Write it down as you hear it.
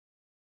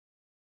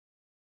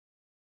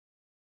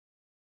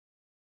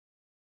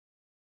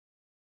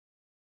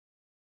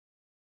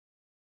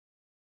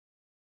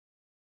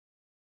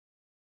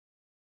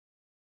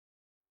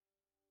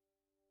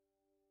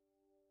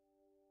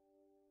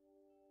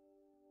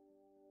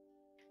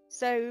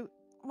So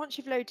once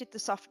you've loaded the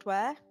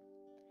software,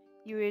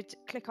 you would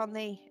click on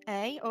the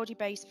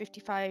Audibase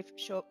 55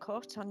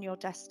 shortcut on your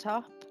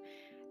desktop.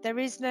 There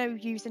is no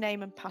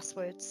username and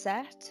password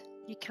set.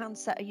 You can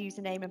set a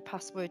username and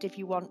password if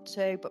you want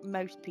to, but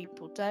most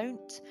people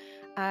don't.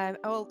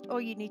 All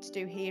you need to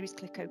do here is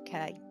click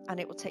OK, and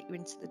it will take you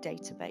into the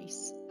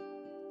database.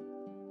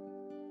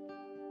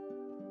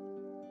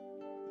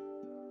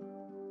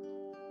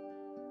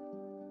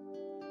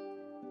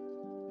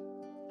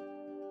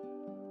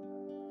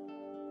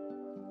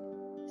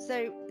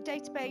 So the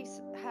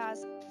database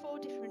has 4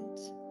 different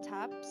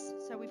tabs.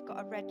 So we've got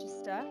a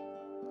register,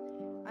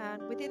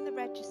 and within the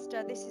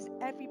register, this is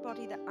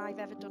everybody that I've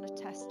ever done a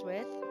test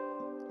with.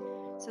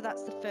 So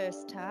that's the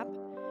first tab.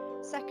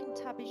 Second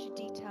tab is your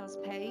details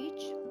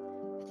page.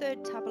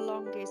 Third tab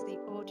along is the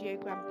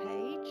audiogram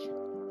page.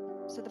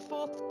 So the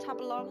fourth tab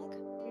along,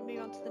 we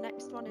move on to the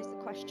next one, is the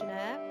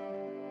questionnaire.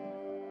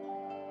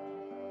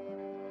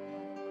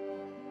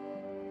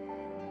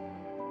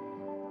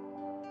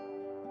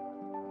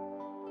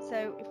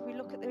 So if we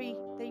look at the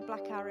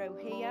black arrow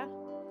here,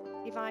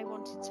 if I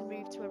wanted to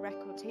move to a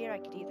record here, I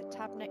could either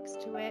tab next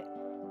to it,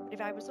 but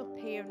if I was up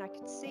here and I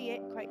could see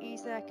it quite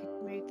easily, I could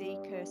move the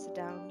cursor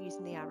down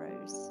using the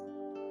arrows.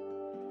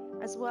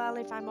 As well,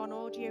 if I'm on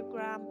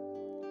audiogram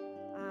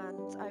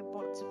and I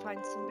want to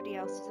find somebody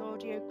else's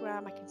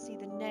audiogram, I can see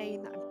the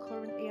name that I'm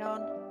currently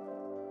on.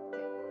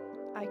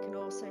 I can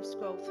also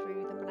scroll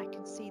through them and I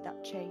can see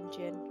that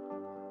changing.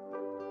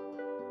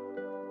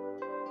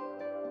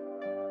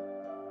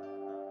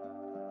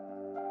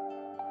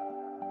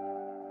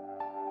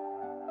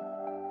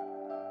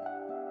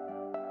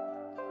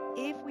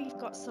 If we've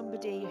got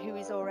somebody who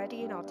is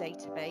already in our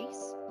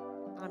database,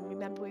 and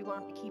remember we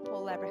want to keep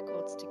all their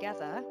records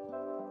together,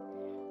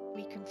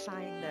 we can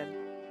find them.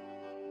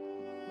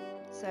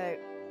 So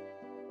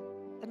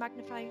the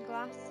magnifying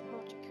glass,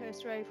 hold your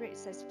cursor over it, it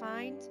says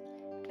find.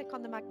 Click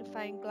on the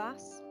magnifying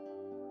glass.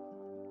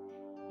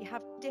 You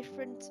have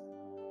different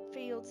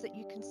fields that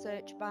you can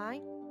search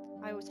by.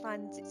 I always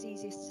find it's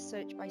easiest to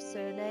search by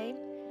surname.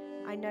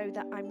 I know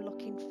that I'm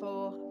looking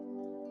for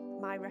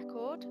my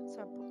record,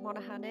 so I put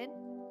Monaghan in.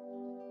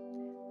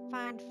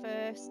 Find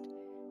first,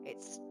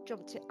 it's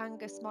jumped to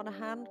Angus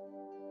Monaghan,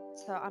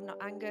 so I'm not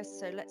Angus,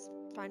 so let's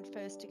find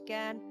first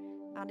again,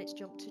 and it's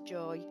jumped to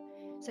Joy.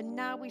 So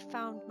now we've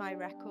found my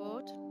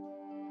record.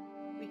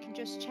 We can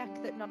just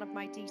check that none of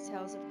my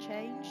details have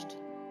changed.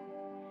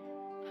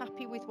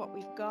 Happy with what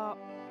we've got,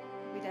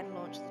 we then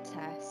launch the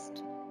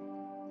test.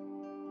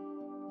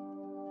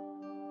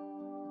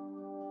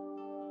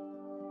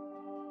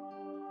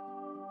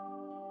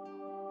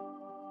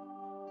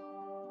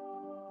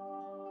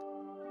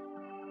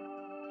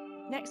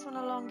 Next one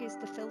along is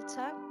the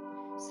filter.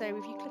 So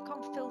if you click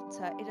on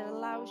filter, it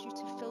allows you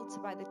to filter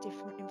by the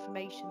different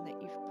information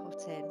that you've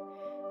put in.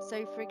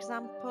 So for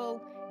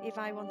example, if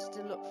I wanted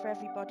to look for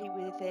everybody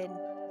within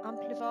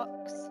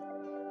Amplivox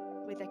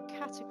with a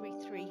category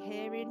 3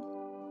 hearing,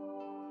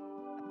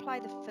 apply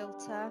the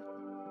filter,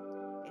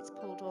 it's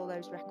pulled all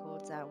those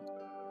records out.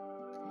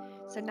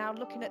 So now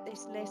looking at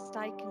this list,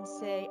 I can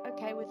see,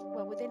 okay,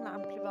 within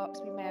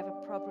Amplivox, we may have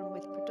a problem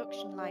with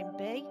production line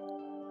B,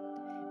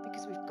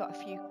 because we've got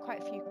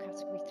quite a few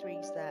category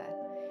 3s there.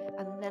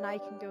 And then I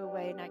can go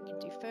away and I can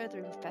do further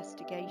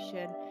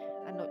investigation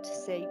and look to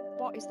see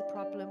what is the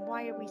problem,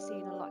 why are we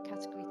seeing a lot of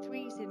category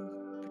 3s in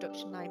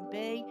production line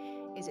B?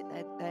 Is it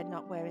that they're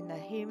not wearing their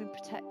hearing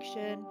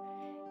protection?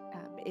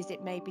 Is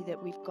it maybe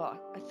that we've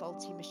got a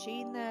faulty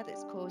machine there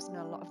that's causing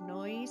a lot of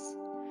noise?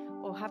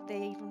 Or have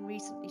they even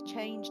recently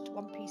changed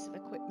one piece of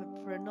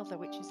equipment for another,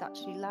 which is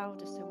actually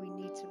louder, so we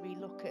need to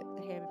relook at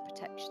the hearing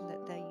protection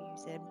that they're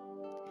using?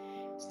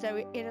 So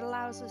it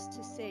allows us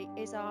to see,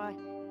 is our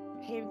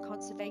hearing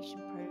conservation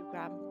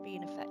program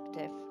being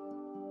effective?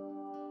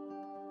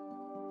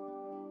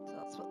 So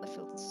that's what the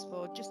filter's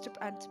for.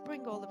 And to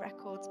bring all the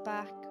records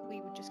back,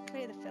 we would just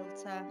clear the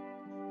filter,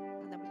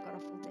 and then we've got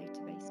our full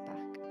database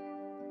back.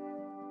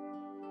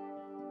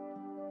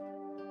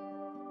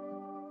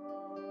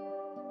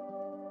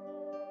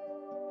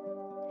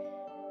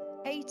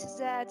 A to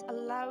Z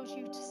allows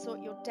you to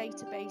sort your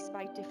database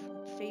by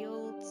different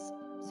fields.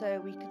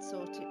 So we could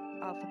sort it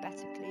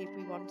alphabetically if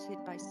we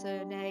wanted by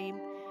surname,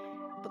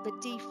 but the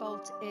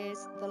default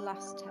is the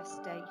last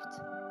test date.